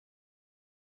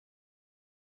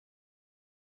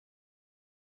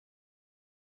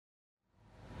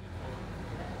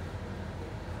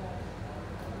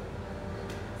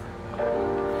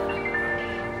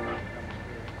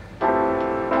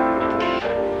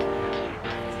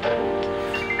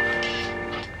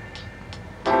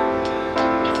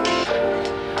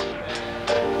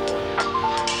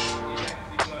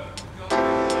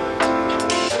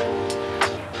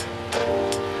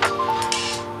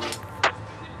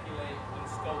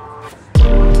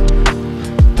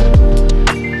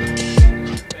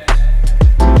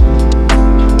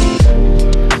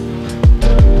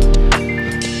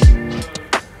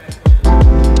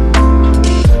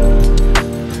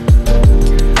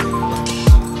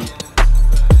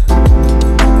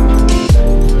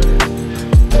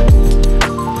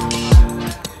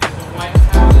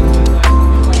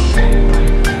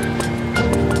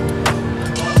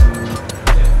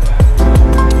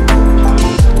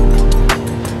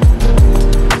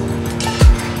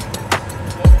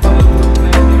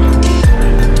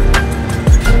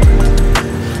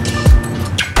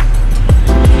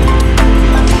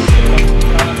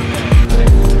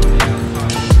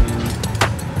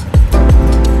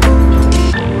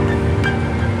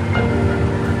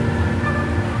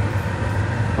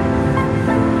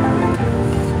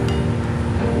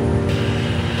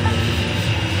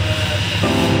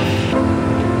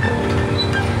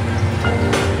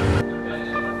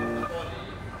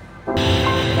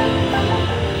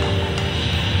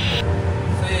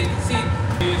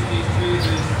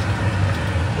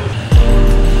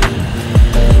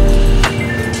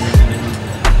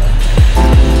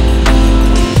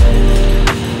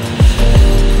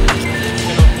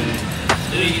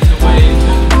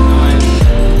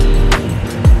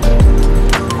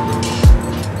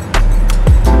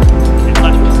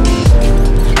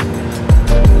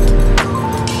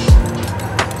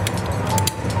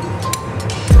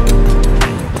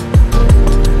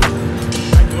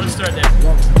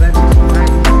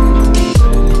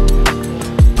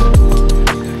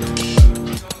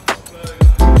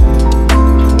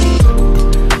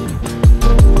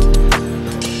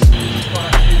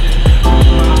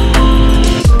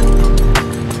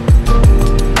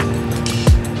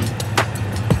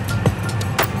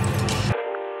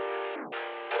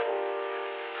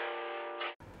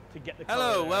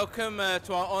Welcome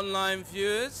to our online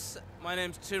viewers. My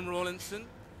name's Tim Rawlinson,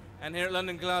 and here at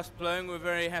London Glassblowing we're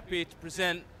very happy to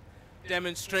present a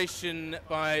demonstration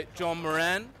by John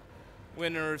Moran,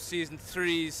 winner of Season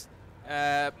 3's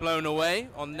Blown Away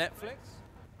on Netflix.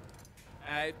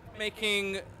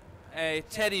 Making a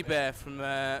teddy bear from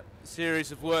a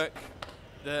series of work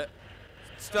that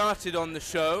started on the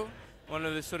show. One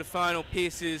of the sort of final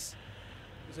pieces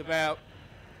was about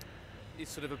these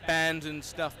sort of abandoned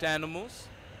stuffed animals.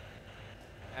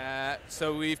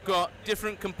 So we've got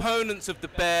different components of the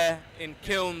bear in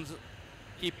kilns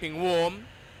keeping warm,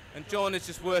 and John is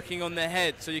just working on their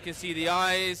head, so you can see the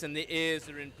eyes and the ears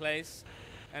are in place,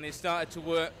 and he started to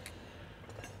work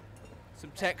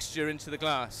some texture into the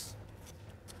glass.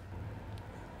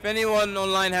 If anyone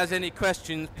online has any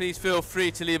questions, please feel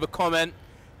free to leave a comment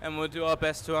and we'll do our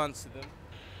best to answer them.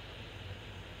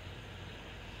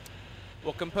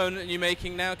 What component are you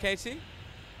making now, Katie?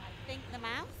 I think the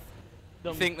mouth.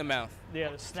 You think the mouth? Yeah,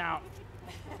 the snout.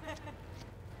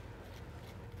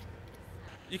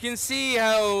 You can see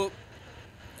how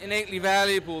innately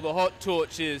valuable the hot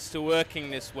torch is to working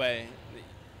this way.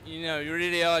 You know, you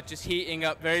really are just heating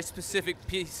up very specific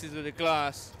pieces of the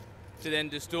glass to then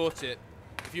distort it.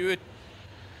 We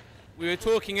were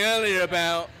talking earlier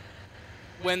about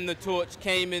when the torch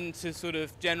came into sort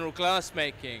of general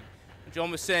glassmaking.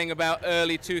 John was saying about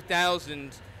early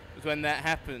 2000 was when that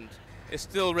happened. It's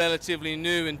still relatively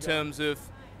new in terms of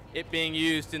it being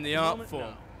used in the art form. No.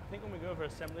 I think when we go for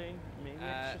assembly, maybe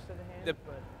it's just at the hand.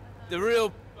 The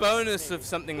real bonus of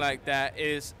something like that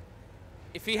is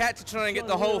if he had to try and get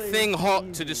the whole thing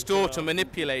hot to distort or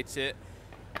manipulate it,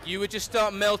 you would just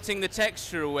start melting the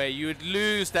texture away. You would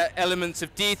lose that elements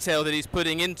of detail that he's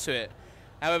putting into it.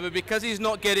 However, because he's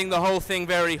not getting the whole thing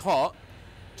very hot,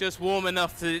 just warm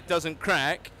enough that it doesn't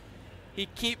crack, he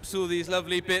keeps all these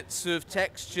lovely bits of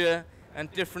texture and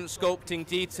different sculpting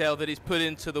detail that he's put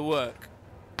into the work.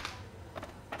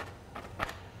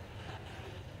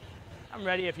 I'm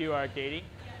ready if you are, Katie.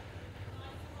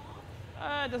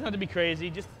 It doesn't have to be crazy,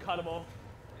 just cuttable.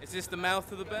 Is this the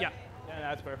mouth of the bear? Yeah,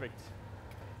 that's perfect.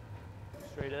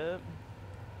 Straight up.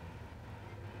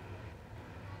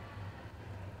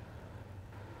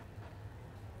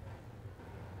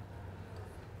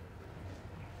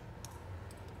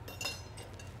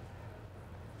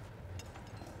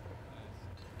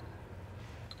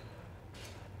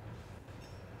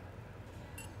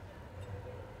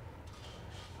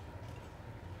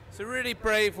 It's a really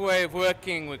brave way of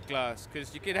working with glass,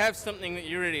 because you could have something that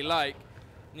you really like,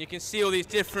 and you can see all these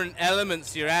different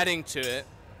elements you're adding to it.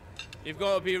 You've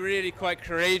got to be really quite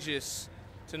courageous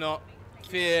to not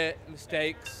fear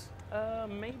mistakes.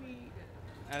 Maybe.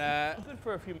 And good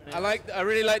for a few minutes. I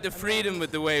really like the freedom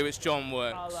with the way which John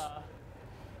works.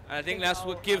 And I think that's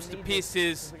what gives the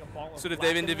pieces sort of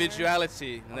their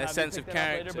individuality and their sense of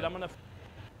character. Later, but I'm gonna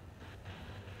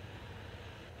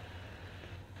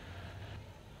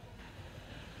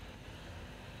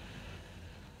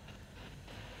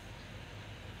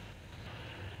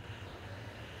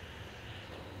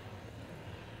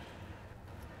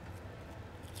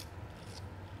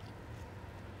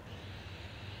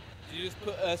You just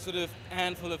put a sort of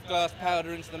handful of glass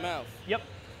powder into the mouth? Yep.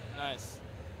 Nice.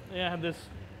 Yeah, I have this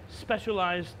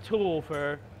specialized tool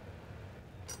for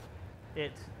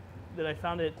it that I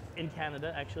found it in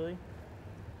Canada, actually.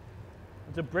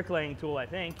 It's a bricklaying tool, I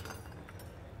think.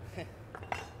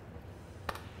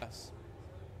 Yes.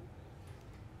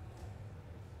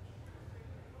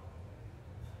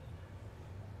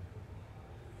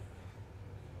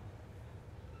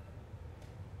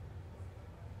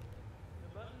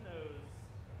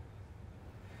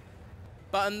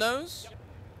 Button nose? Yep.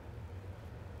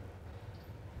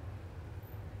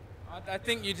 I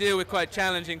think you deal with quite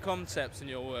challenging concepts in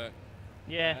your work.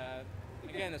 Yeah.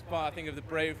 Again, as part, I think, of the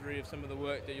bravery of some of the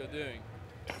work that you're doing.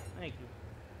 Thank you.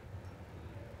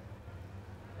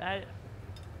 I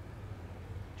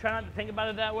try not to think about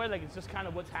it that way, like it's just kind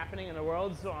of what's happening in the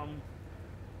world, so I'm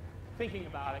thinking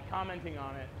about it, commenting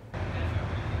on it.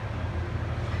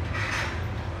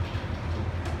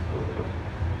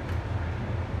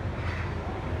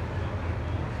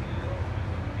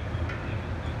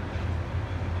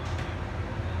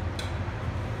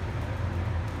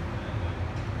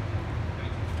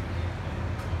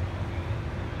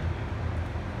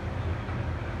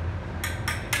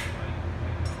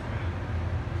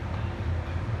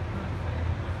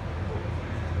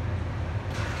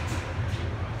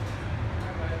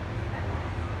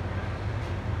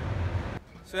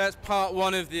 So that's part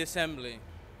one of the assembly.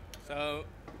 So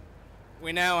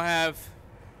we now have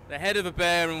the head of a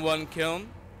bear in one kiln.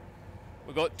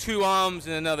 We've got two arms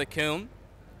in another kiln.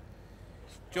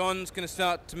 John's going to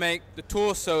start to make the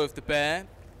torso of the bear,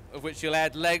 of which you'll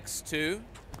add legs to,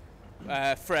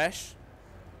 fresh.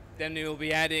 Then you'll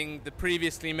be adding the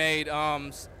previously made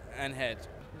arms and head.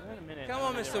 Come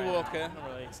on, Mr. Walker.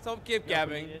 Stop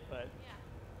gabbing.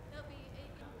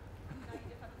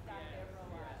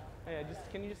 Yeah,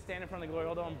 can you just stand in front of the glory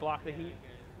hole and block the heat?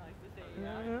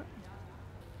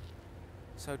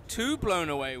 So 2 blown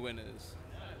away winners.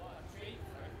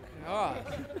 Oh.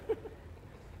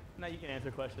 Now you can answer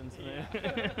questions.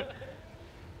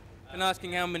 And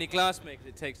asking how many glass makers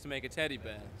it takes to make a teddy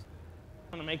bear.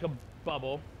 I'm gonna make a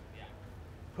bubble,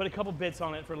 put a couple bits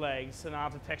on it for legs, and I'll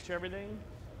have to texture everything.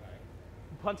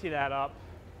 Punchy that up,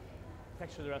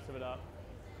 texture the rest of it up.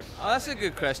 Oh, that's a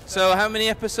good question. So how many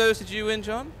episodes did you win,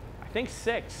 John? I think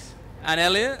 6. And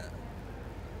Elliot?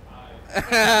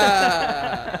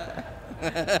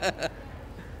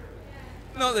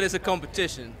 Not that it's a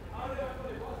competition.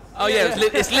 Oh yeah,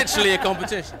 it's literally a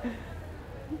competition.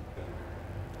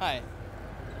 Hi.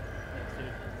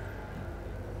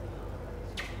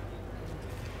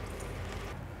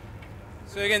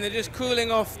 So again, they're just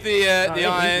cooling off the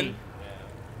iron,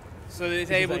 so that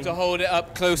it's able to hold it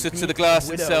up closer to the glass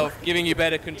itself, giving you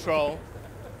better control.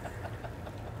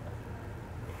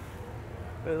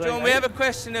 John, we have a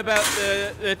question about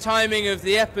the timing of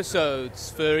the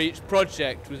episodes for each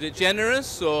project. Was it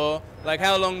generous, or like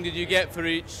how long did you get for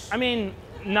each? I mean,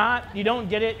 you don't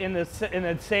get it in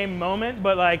the same moment,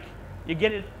 but like you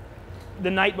get it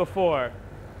the night before.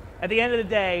 At the end of the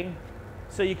day,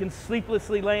 so you can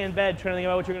sleeplessly lay in bed trying to think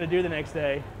about what you're going to do the next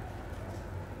day.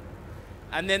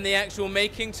 And then the actual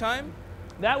making time?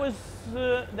 That was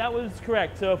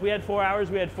correct. So if we had 4 hours,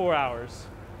 we had 4 hours.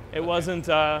 It wasn't.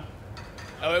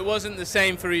 Oh, it wasn't the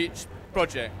same for each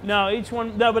project? No, each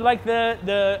one. No, but like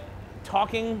the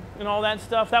talking and all that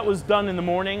stuff, that was done in the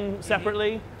morning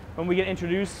separately when we get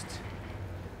introduced.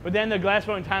 But then the glass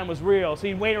blowing time was real, so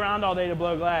you'd wait around all day to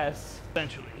blow glass.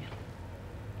 Eventually.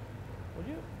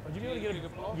 Would you be able to get a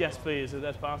good blow? Yes, please, if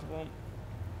that's possible.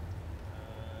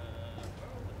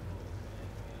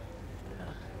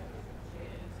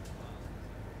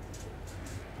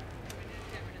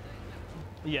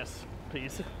 Yes,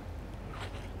 please.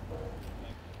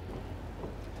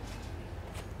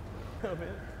 Oh, man.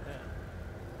 Yeah.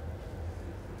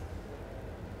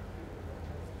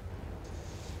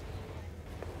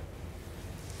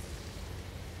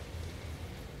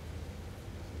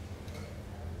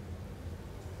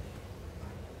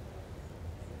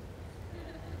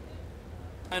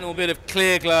 Final bit of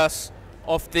clear glass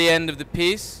off the end of the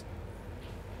piece.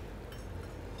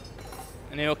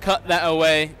 And he'll cut that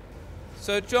away.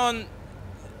 So John,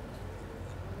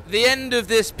 the end of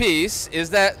this piece,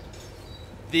 is that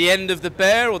the end of the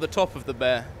bear or the top of the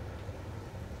bear?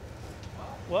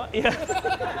 What? Yeah.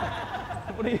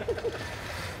 What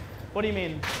do you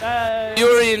mean? The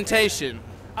orientation.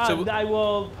 So I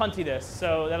will punty this,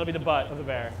 so that'll be the butt of the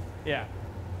bear. Yeah.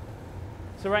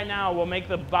 So right now we'll make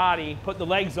the body, put the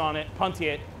legs on it, punty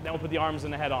it, then we'll put the arms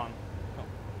and the head on.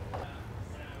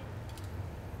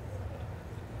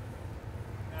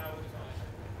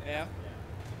 Yeah.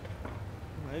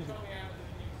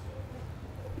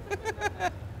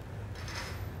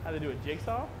 How to do a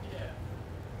jigsaw? Yeah.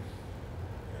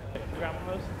 Grab one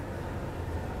of those.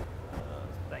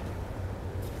 Thank you.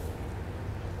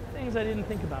 Things I didn't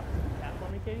think about. Tap for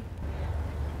me, Katie.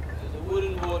 There's a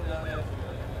wooden board down there.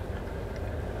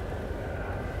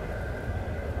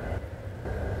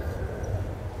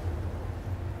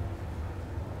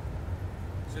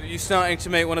 So are you starting to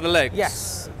make one of the legs?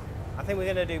 Yes. I think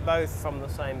we're going to do both from the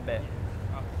same bit.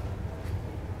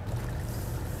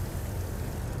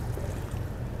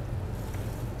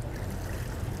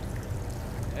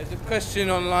 There's a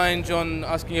question online, John,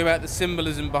 asking about the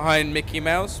symbolism behind Mickey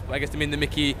Mouse. I guess I mean the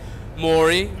Mickey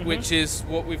Mori, which is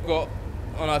what we've got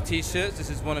on our t-shirts.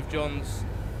 This is one of John's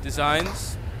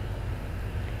designs.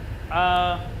 Give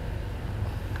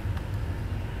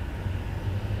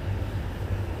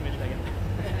me a second.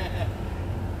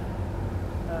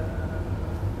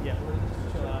 Yeah, we'll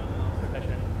just chill out and then I'll start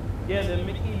measuring. Yeah, the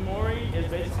Mickey Mori is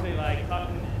basically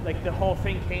like the whole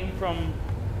thing came from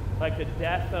like the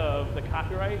death of the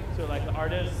copyright. So like the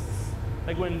artists,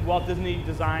 like when Walt Disney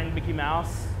designed Mickey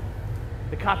Mouse,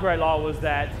 the copyright law was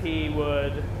that he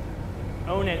would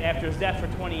own it after his death for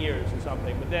 20 years or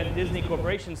something. But then Disney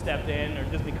Corporation stepped in, or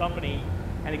Disney Company,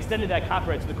 and extended that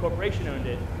copyright so the corporation owned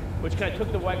it, which kind of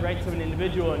took the rights of an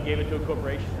individual and gave it to a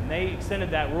corporation. And they extended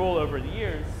that rule over the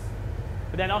years.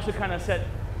 But then also kind of set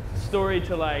story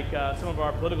to like some of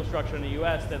our political structure in the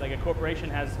US, that like a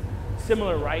corporation has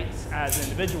similar rights as an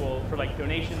individual for like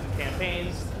donations and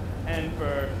campaigns, and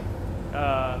for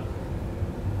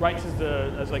rights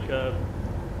as like a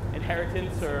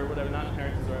inheritance or whatever. Not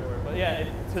inheritance is the right word, but yeah,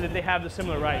 so that they have the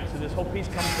similar rights. So this whole piece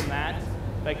comes from that,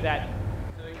 like that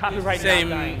copyright not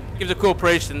dying. Gives a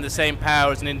corporation the same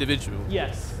power as an individual.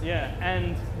 Yes, yeah,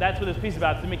 and that's what this piece is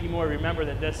about. To make you more remember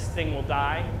that this thing will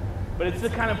die, but it's the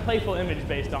kind of playful image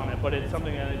based on it. But it's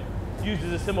something that it's used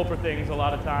as a symbol for things a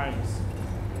lot of times.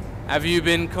 Have you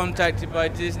been contacted by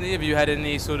Disney? Have you had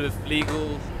any sort of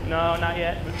legal? No, not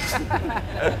yet.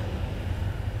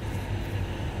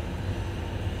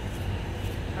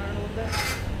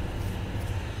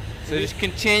 So just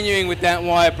continuing with that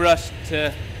wire brush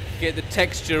to get the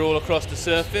texture all across the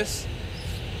surface,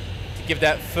 to give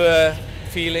that fur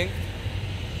feeling.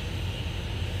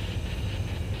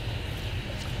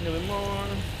 A little bit more.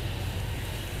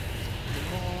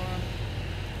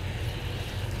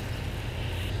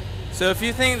 So if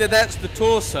you think that that's the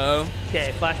torso,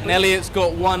 Okay, flash. and Elliot's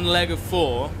got one leg of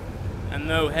 4 and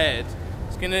no head,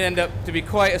 it's going to end up to be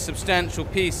quite a substantial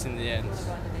piece in the end.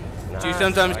 Do you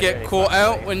sometimes get caught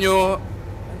out when you're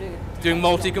doing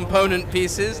multi-component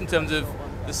pieces in terms of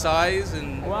the size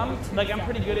and Well, I'm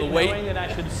pretty good the at weight? knowing that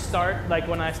I should start, like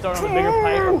when I start on a bigger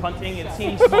pipe or punting, it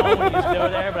seems small when you just go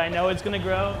there, but I know it's going to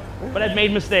grow. But I've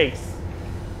made mistakes.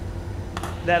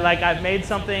 That like I've made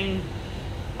something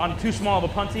on too small of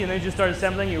a punty and then you just start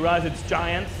assembling, you realize it's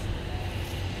giant.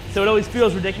 So it always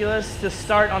feels ridiculous to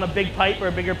start on a big pipe or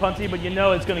a bigger punty, but you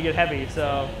know it's going to get heavy,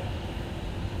 so.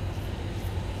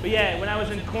 But yeah, when I was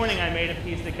in Corning, I made a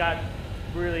piece that got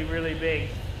really, really big.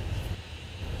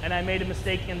 And I made a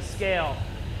mistake in scale,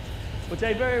 which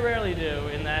I very rarely do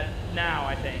in that now,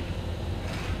 I think.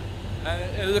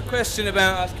 There's a question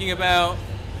about asking about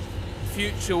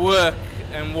future work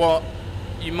and what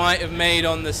you might have made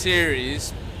on the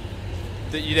series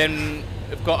that you then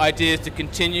have got ideas to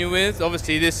continue with.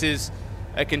 Obviously, this is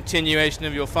a continuation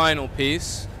of your final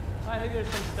piece. I think there's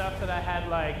some stuff that I had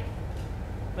like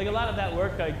a lot of that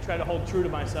work I try to hold true to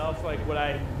myself, like what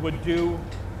I would do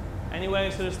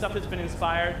anyway. So there's stuff that's been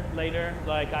inspired later.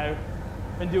 Like I've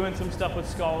been doing some stuff with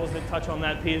skulls that touch on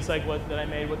that piece, like that I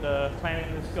made with the planet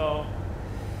and the skull.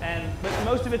 But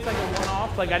most of it's like a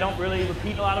one-off. Like I don't really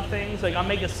repeat a lot of things. Like I'll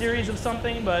make a series of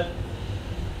something, but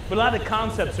a lot of the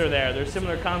concepts are there. There's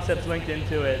similar concepts linked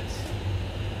into it,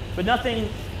 but nothing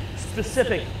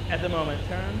specific at the moment.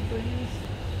 Turn, please.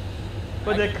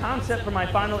 But the concept for my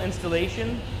final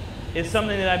installation is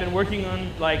something that I've been working on,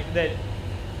 like that,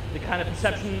 the kind of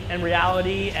perception and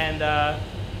reality and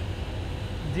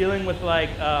dealing with like.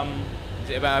 Is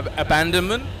it about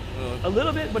abandonment? A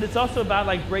little bit, but it's also about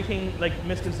like breaking like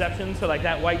misconceptions. So like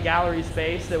that white gallery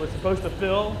space that was supposed to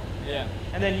fill, Yeah.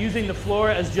 and then using the floor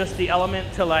as just the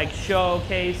element to like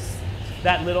showcase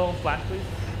that little flash please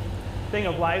thing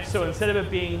of life. So instead of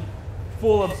it being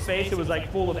full of space, it was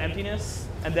like full of emptiness,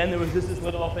 and then there was just this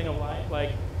little thing of life.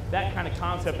 Like that kind of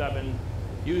concept I've been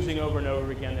using over and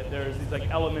over again. That there's these like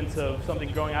elements of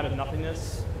something growing out of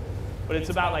nothingness, but it's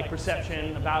about like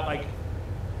perception, about like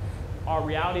our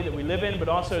reality that we live in, but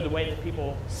also the way that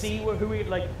people see who we,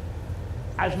 like,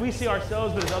 as we see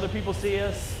ourselves, but as other people see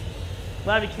us. A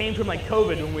lot of it came from like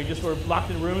COVID when we just were locked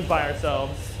in rooms by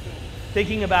ourselves,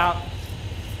 thinking about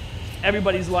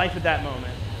everybody's life at that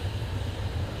moment.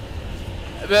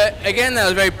 But again, that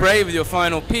was very brave with your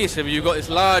final piece. If you've got this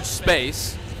large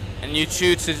space and you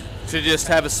choose to just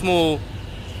have a small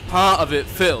part of it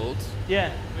filled, Yeah.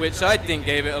 which I think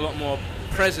gave it a lot more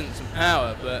presence and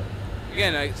power. But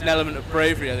again, it's an element of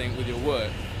bravery, I think, with your work.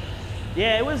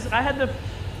 Yeah, it was. I had to.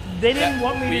 They didn't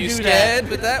want me Were to you do scared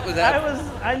that. with that? Was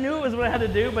that? I knew it was what I had to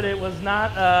do, but it was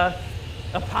not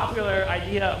a popular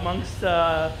idea amongst.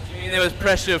 I mean, there was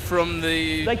pressure from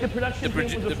the. Like the production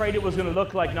team was afraid it was going to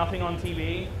look like nothing on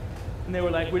TV, and they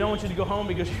were like, "We don't want you to go home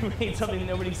because you made something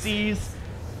nobody sees,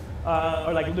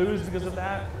 or like lose because of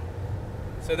that."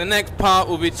 So the next part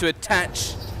will be to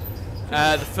attach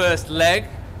the first leg.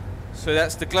 So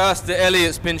that's the glass that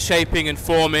Elliot's been shaping and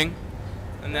forming,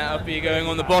 and that'll be going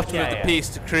on the bottom of the piece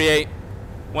to create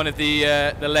one of the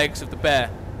legs of the bear.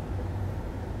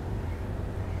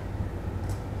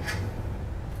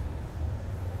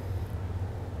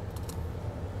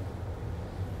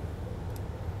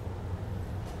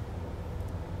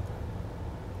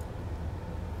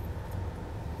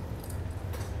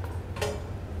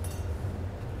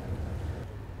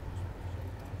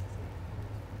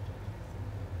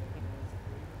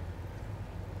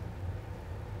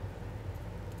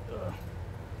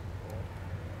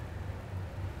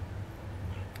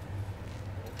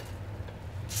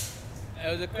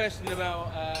 There was a question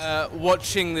about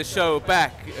watching the show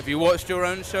back. Have you watched your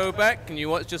own show back? Can you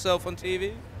watch yourself on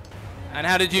TV? And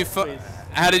how did you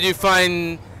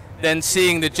find then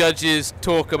seeing the judges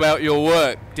talk about your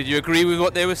work, did you agree with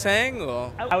what they were saying,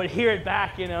 or? I would hear it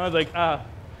back, you know, I was like, all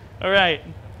right.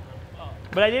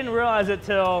 But I didn't realize it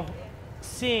till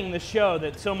seeing the show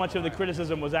that so much of the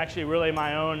criticism was actually really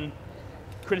my own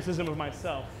criticism of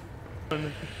myself.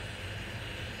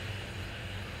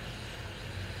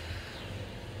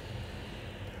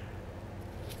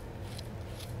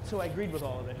 So I agreed with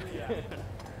all of it. Yeah.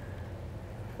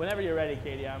 Whenever you're ready,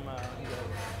 Katie, I'm good.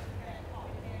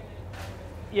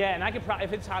 Yeah, and I could probably,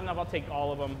 if it's hot enough, I'll take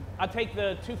all of them. I'll take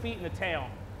the 2 feet and the tail,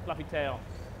 fluffy tail.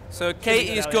 So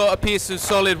Katie's got a piece of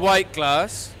solid white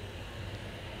glass.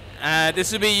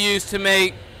 This will be used to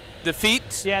make the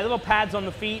feet. Yeah, little pads on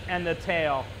the feet and the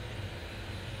tail.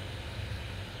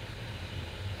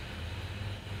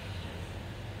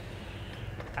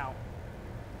 Ow.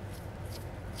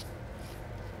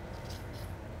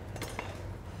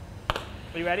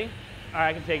 Are you ready? All right,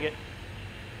 I can take it.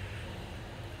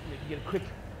 Get a quick.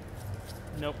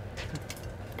 Nope.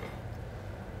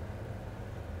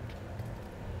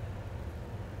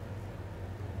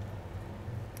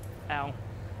 Ow.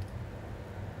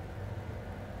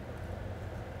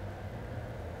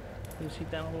 Can you seat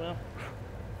down all the way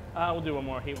up? We'll do one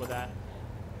more heat with that.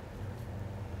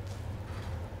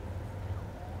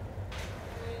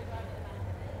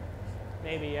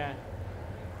 Maybe, yeah.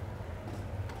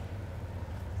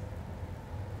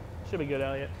 Should be good,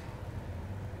 Elliot.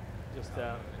 Just,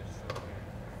 yeah.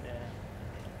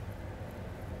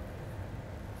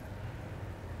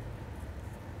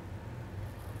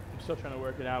 I'm still trying to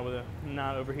work it out with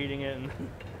not overheating it.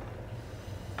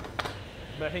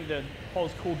 But I think the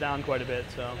hole's cooled down quite a bit,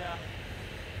 so. Yeah.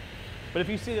 But if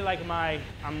you see that, like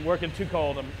I'm working too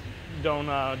cold, don't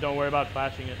worry about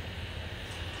flashing it.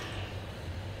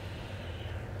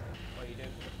 What are you doing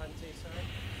for the punty, sorry?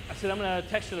 I said I'm gonna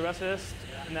texture the rest of this,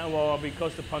 and then we'll be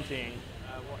close to puntying.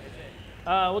 What is it?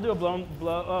 We'll do a blow.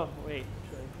 Oh wait.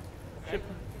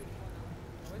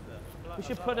 We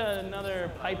should put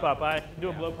another pipe up. I do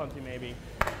a blow punty maybe.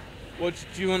 What,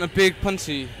 do you want a big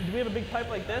punty? Do we have a big pipe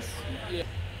like this? Yeah.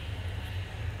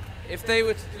 If they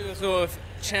were to do a sort of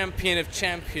champion of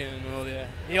champion or the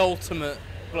ultimate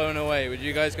blown away, would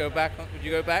you guys go back? Would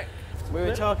you go back? We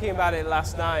were talking about it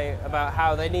last night about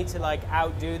how they need to like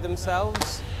outdo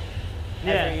themselves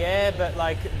every year, but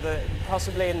like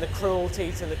possibly in the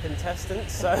cruelty to the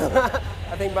contestants. So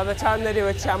I think by the time they do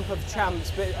a champ of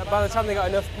champs, but by the time they got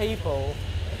enough people,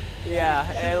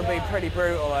 yeah, it'll be pretty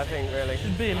brutal, I think, really.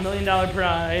 Should be $1 million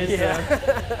prize. Yeah.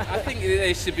 I think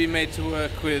they should be made to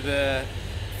work with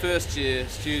first-year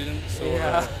students. Or,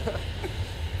 yeah.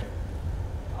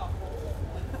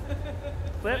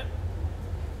 Flip.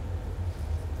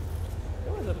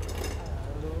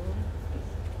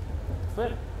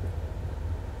 Flip.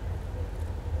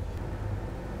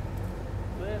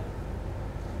 Flip.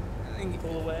 I think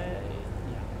Pull away.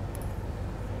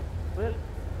 Flip.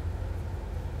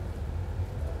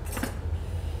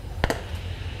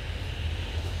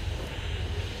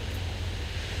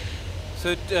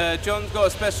 So John's got a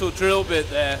special drill bit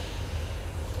there,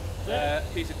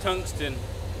 piece of tungsten.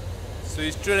 So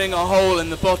he's drilling a hole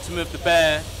in the bottom of the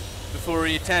bear before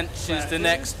he attaches the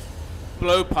next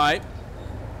blowpipe,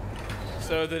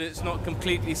 so that it's not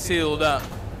completely sealed up.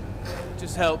 It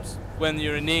just helps when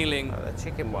you're annealing The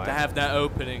chicken wire. to have that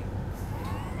opening.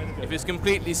 If it's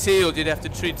completely sealed, you'd have to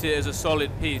treat it as a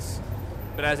solid piece.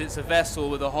 But as it's a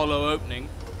vessel with a hollow opening,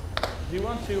 Do you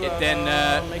want to it then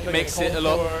make like makes a it a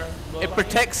lot. cold It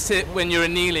protects it when you're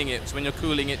annealing it, so when you're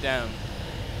cooling it down.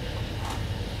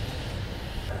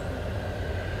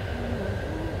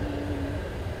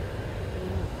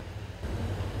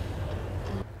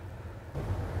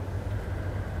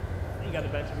 You got the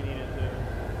bench if you need it too.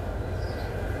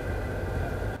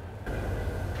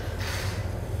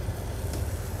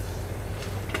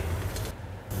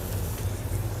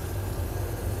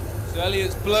 So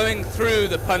Elliot's blowing through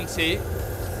the punty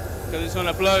because it's on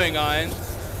a blowing iron.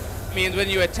 Means when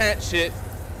you attach it,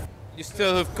 you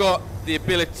still have got the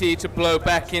ability to blow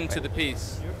back into the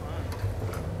piece. You're fine.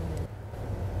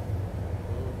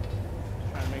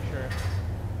 Trying to make sure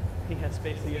he has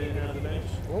space to get in and out of the bench.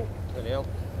 Oh, good deal.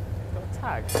 Got a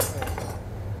tag.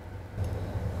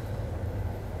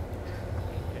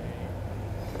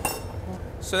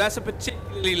 So that's a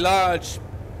particularly large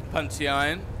punty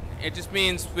iron. It just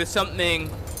means with something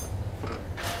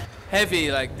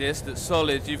heavy like this that's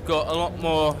solid, you've got a lot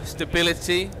more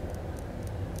stability.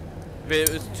 If it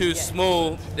was too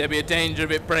small, there'd be a danger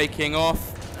of it breaking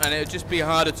off, and it would just be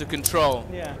harder to control.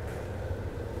 Yeah.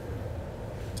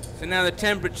 So now the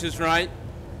temperature's right,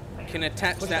 you can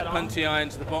attach Push that that on. punty iron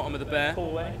to the bottom of the bear.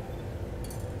 Pull away.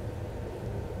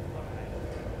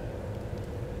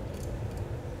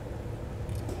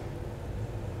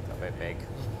 bit big.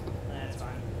 That's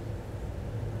fine.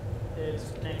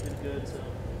 It's connected good, so.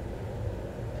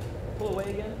 Pull away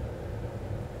again.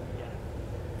 Yeah.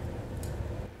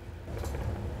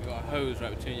 You got a hose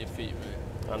right between your feet,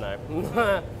 mate. I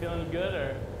know. Feeling good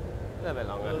or A little bit a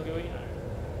longer. little gooey?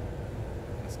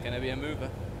 It's gonna be a mover.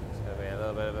 It's going to be a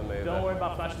little bit of a move. Don't worry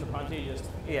about flashing the punch, you just.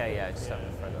 Yeah, just have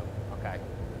the front up. Okay.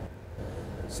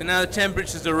 So now the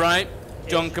temperatures are right.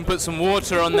 John can put some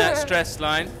water on that stress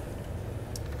line.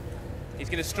 He's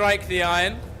going to strike the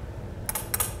iron.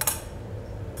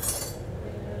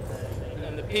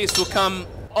 And the piece will come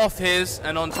off his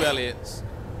and onto Elliot's.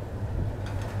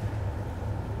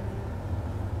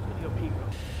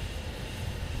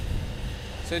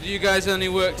 So do you guys only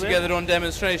work together on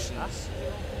demonstrations?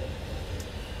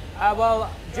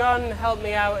 Well, John helped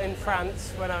me out in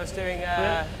France when I was doing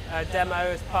a demo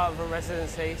as part of a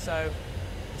residency, so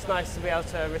it's nice to be able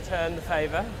to return the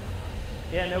favour.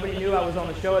 Yeah, nobody knew I was on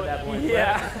the show at that point.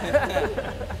 Yeah.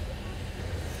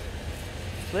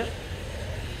 Flip.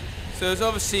 So it's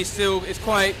obviously still, it's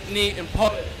quite neat and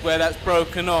polished where that's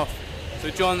broken off. So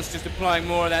John's just applying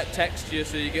more of that texture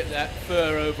so you get that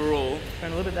fur overall.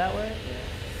 Turn a little bit that way.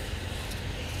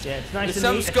 Yeah, it's nice. There's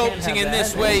some sculpting in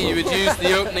this way. You would use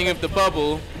the opening of the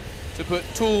bubble to put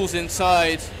tools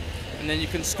inside, and then you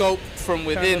can sculpt from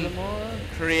within,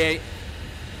 create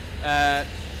a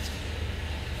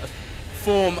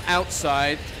form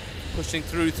outside, pushing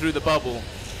through the bubble.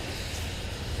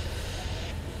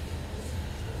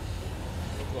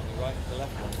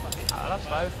 That's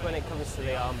both when it comes to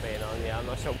the arm being on. Yeah, I'm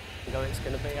not sure what it's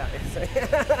going to be at.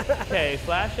 Okay,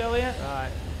 flash, Elliot. All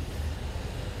right.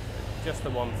 Just the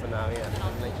one for now,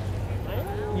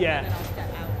 yeah.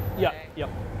 Yeah. Yep.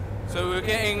 So we're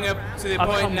getting up to the I'll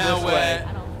point come now this where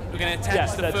way. we're going to attach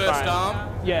Yes, the that's first fine.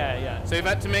 arm. Yeah. So you've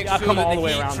had to make I'll sure come that all the the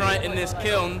way heat's around right it. in this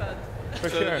kiln For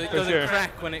so sure, that it for doesn't sure.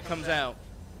 crack when it comes out.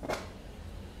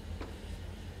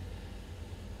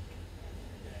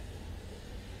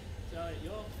 So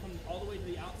you'll come all the way to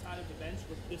the outside of the bench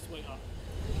with this way up.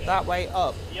 That way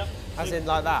up, Yep. as in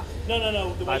like that.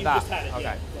 No. The way Like you that? just had it. Okay.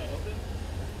 Yeah. Open.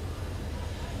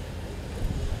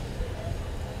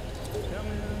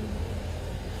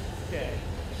 Okay.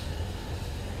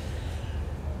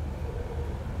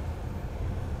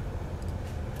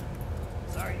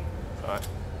 Sorry. All right.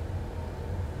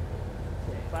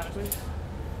 Okay, flash please.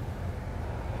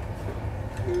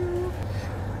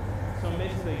 So I'm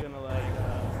basically gonna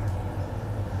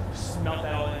like smelt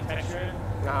that all in texture.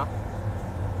 Uh-huh.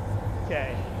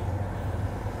 Okay.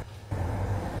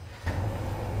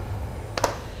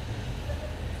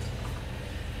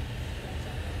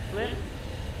 Flip.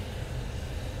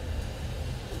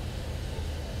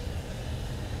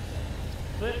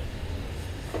 Flip.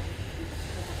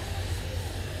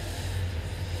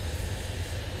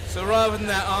 So rather than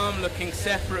that arm looking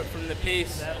separate from the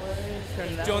piece, That way.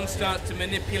 Turn that John way. starts to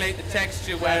manipulate the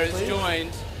texture where it's please.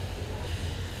 joined.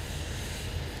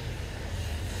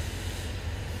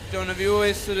 John, have you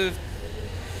always sort of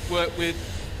worked with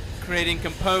creating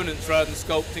components rather than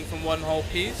sculpting from one whole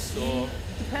piece? Or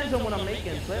Depends on what I'm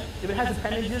making, Flip. If it has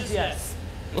appendages, yes.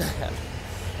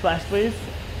 Flash, please.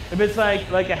 If it's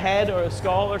like a head or a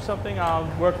skull or something, I'll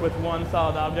work with one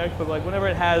solid object. But like whenever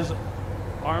it has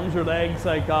arms or legs,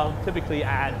 like I'll typically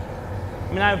add.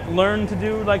 I mean, I've learned to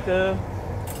do like the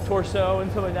torso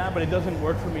and stuff like that, but it doesn't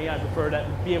work for me. I prefer to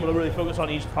be able to really focus on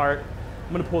each part.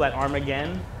 I'm gonna pull that arm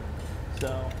again.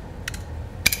 So.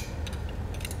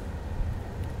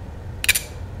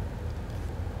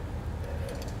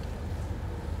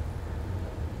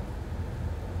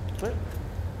 Flip.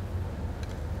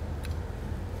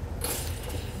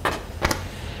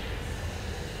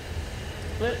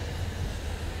 Flip.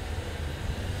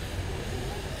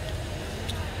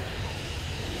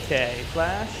 Okay,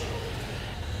 flash.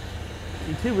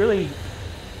 You two really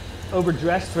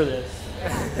overdressed for this.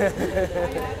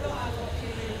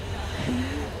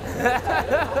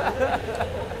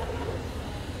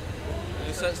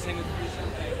 there's such thing as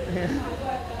pre-champagne?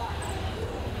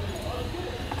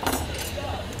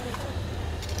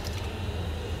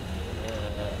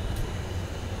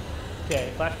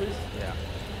 Okay, flash please. Yeah.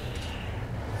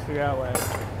 Let's figure out where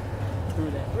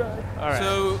through that. Right. All right.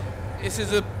 So this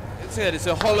is it's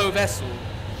a hollow vessel.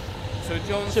 So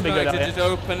John's Should be going good, to Elliot. just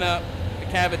open up the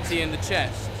cavity in the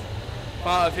chest.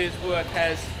 Part of his work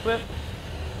has Flip.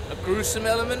 a gruesome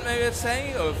element, maybe I'd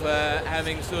say, of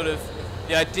having sort of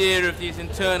the idea of these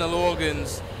internal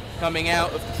organs coming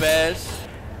out of the bears.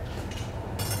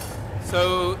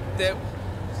 So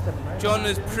John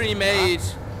has pre-made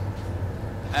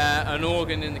an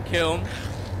organ in the kiln.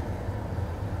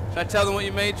 Should I tell them what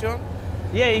you made, John?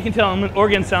 Yeah, you can tell him an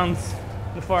organ sounds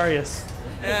Nefarious.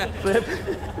 Yeah. Flip.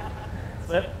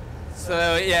 Flip.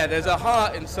 So yeah, there's a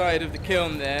heart inside of the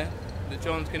kiln there that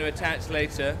John's going to attach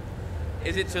later.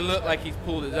 Is it to look like he's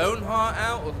pulled his own heart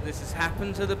out, or this has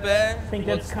happened to the bear? I think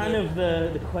that's kind of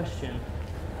the question.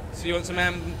 So you want some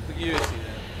ambiguity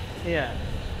then? Yeah.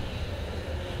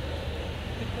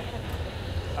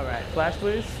 All right, flash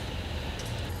please.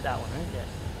 That one, right? Yeah.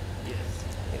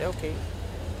 Yes. Okay.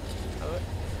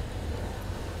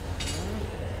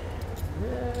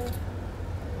 Yeah.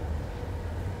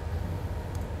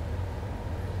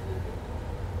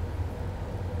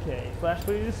 Okay, flash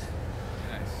please.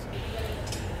 Nice.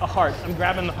 A heart. I'm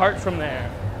grabbing the heart from there.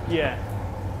 Yeah.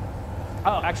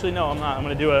 Oh, actually no, I'm not. I'm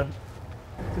gonna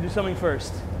do something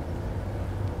first.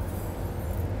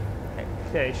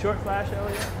 Okay, short flash,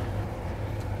 Elliot.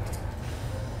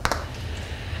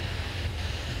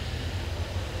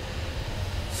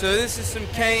 So this is some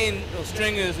cane or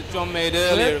stringers that John made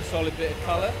earlier, a solid bit of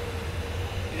colour.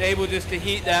 He's able just to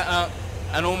heat that up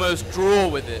and almost draw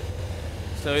with it.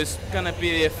 So it's going to be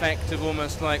the effect of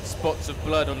almost like spots of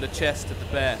blood on the chest of the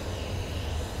bear.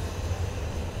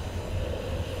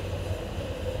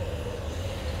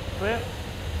 Flip.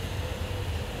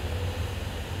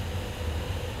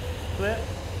 Flip.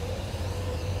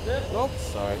 Flip. Oh,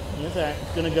 sorry. That's all right.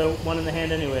 It's gonna go one in the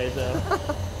hand anyways, though.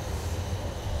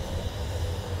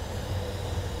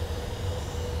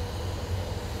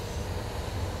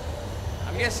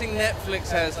 I'm guessing Netflix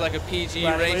has like a PG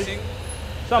Right, please. rating.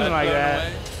 Something like Blown that.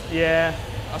 Away. Yeah.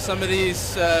 Are some of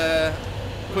these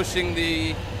pushing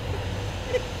the...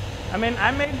 I mean,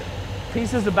 I made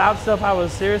pieces about stuff I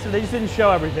was serious with. They just didn't show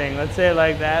everything. Let's say it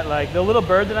like that. Like the little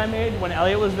bird that I made when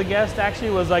Elliot was the guest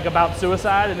actually was like about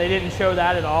suicide, and they didn't show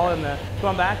that at all in the. Come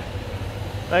on back.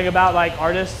 Like about like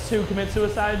artists who commit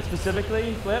suicide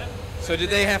specifically. Flip. So did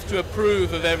they have to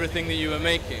approve of everything that you were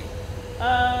making?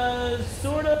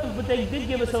 Sort of, but they did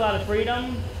give us a lot of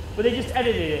freedom. But they just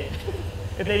edited it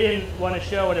if they didn't want to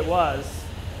show what it was.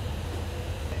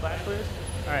 Flash please.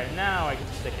 All right, now I can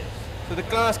stick it. So the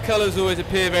glass colours always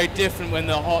appear very different when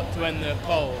they're hot to when they're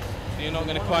cold. So you're not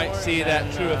going to quite see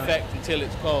that true effect until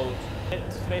it's cold.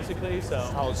 It's basically so.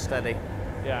 Hold steady.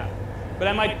 Yeah, but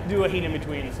I might do a heat in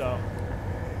between. So.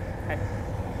 Okay.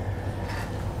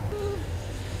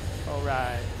 All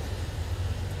right.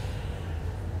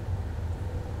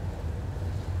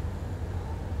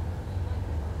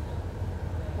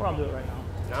 Or I'll do it right now.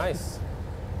 Nice.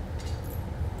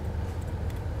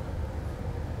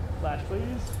 Flash,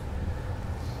 please.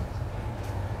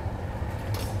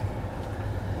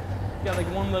 Got like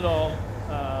one little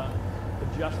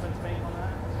adjustment to make on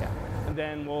that. Yeah. And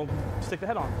then we'll stick the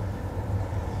head on.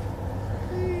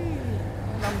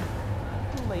 And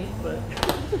I'm late, but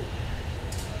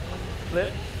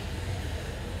flip.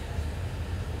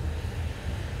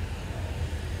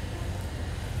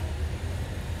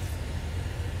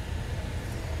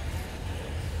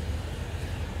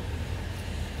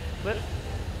 Flip.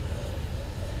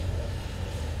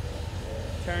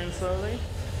 Turn slowly.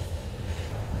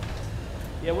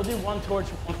 Yeah, we'll do one torch,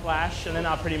 one flash, and then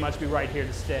I'll pretty much be right here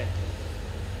to stay.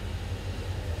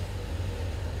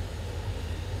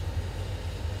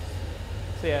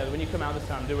 So yeah, when you come out this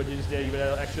time, do what you just did. Give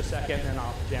it an extra second, and then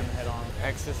I'll jam the head on.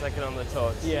 Extra second on the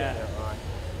torch. Yeah. Right.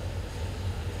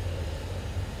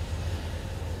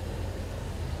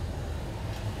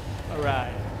 All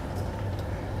right.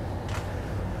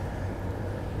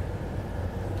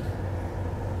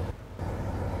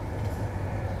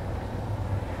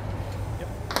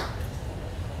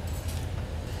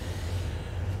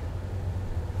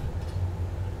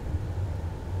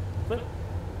 Flip.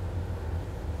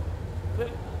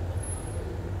 Flip.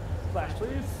 Flash,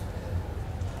 please.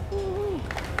 Ooh, ooh,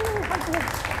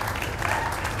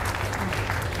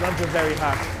 gloves are very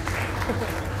hot.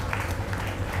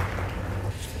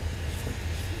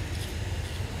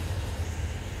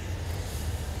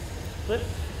 Flip.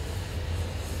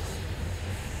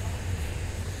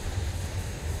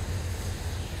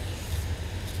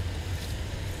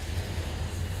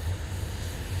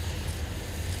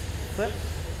 Flip.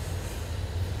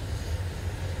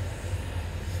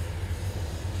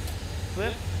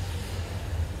 Flip.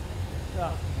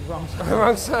 Oh, wrong side.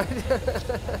 Wrong side.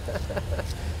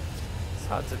 It's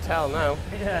hard to tell now.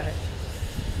 Yeah.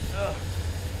 Ugh.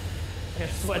 I got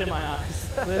sweat in my eyes.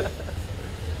 Flip.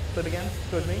 Flip again.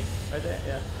 Towards me. Right there.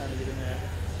 Yeah. Trying to get in there.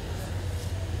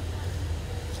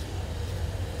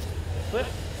 Flip.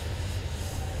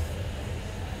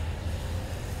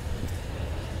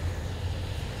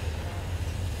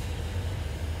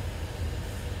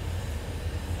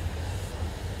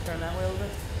 Turn that way a little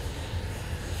bit.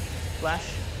 Flash.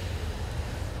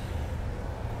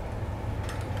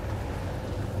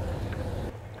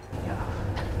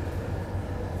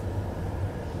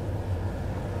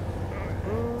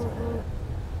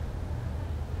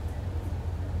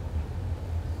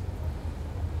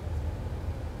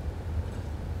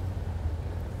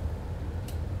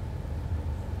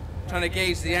 trying to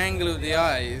gauge the angle of the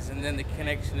eyes and then the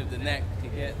connection of the neck to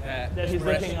get that. That he's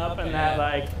expression. looking up and that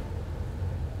like.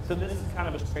 So this is kind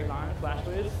of a straight line, flash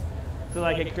with. So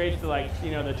like it creates the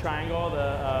the triangle,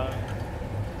 the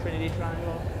Trinity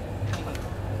triangle.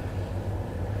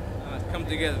 It's come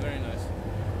together very nice.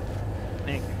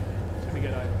 Thank you. It's gonna be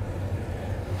good.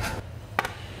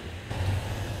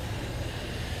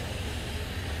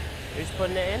 Who's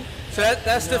putting it in? So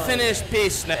that's the finished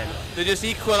piece now. They're just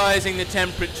equalizing the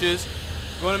temperatures.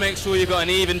 You want to make sure you've got an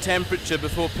even temperature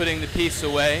before putting the piece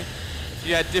away. If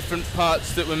you had different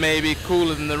parts that were maybe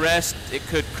cooler than the rest, it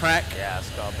could crack. Yeah, it's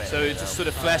got a bit. So just sort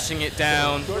of flashing it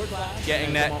down,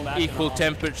 getting that equal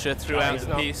temperature throughout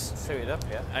the piece. Suited up,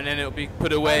 yeah. And then it'll be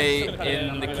put away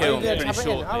in the kiln pretty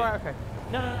shortly. Oh, right, okay.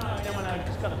 No, I don't want to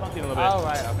just cut the pumpkin a little bit. Oh,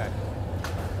 right, okay.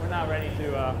 We're not ready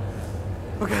to.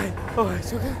 Okay, alright,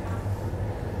 it's okay.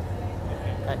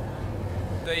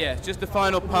 So yeah, just the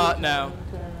final part now.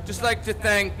 Just like to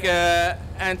thank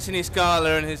Anthony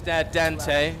Scala and his dad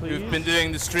Dante, who've been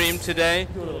doing the stream today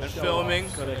and filming.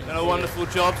 Done a wonderful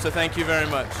job, so thank you very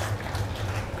much.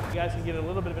 You guys can get a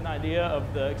little bit of an idea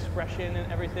of the expression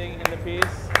and everything in the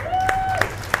piece.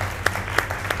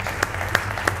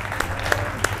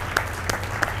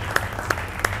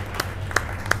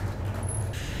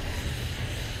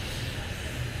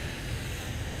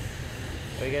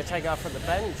 Are you going to take it off at the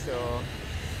bench, or?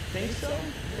 Think so?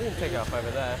 You can take it off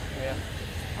over there, yeah.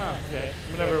 Oh, okay.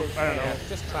 Whatever, I don't know. Yeah,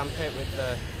 just clamp it with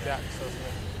the jacks or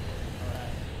something.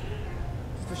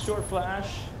 It's a short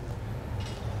flash.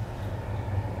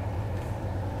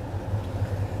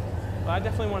 Well, I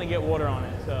definitely want to get water on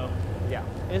it, so. Yeah.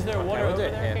 Is there water we'll over do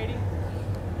it there, here. Katie?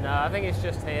 No, I think it's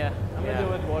just here. I'm going to do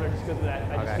it with water just because of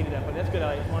that. I just heated that, but that's good,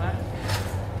 Elliot. You want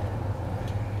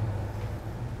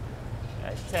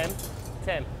that?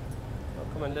 Tim. I'll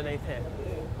come underneath here.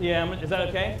 Yeah, is that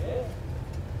okay?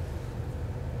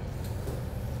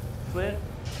 Clear?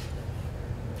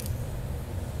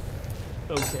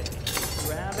 Okay.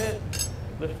 Grab it.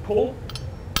 Lift, pull.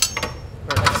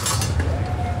 Perfect.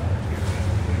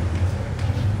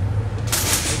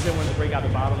 It's good when to break out the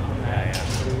bottom from that.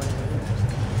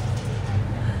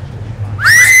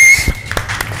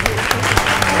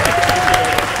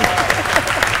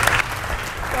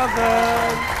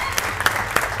 Covered.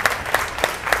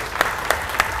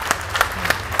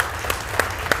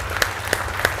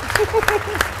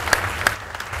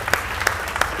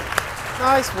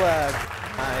 Nice work.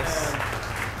 Nice.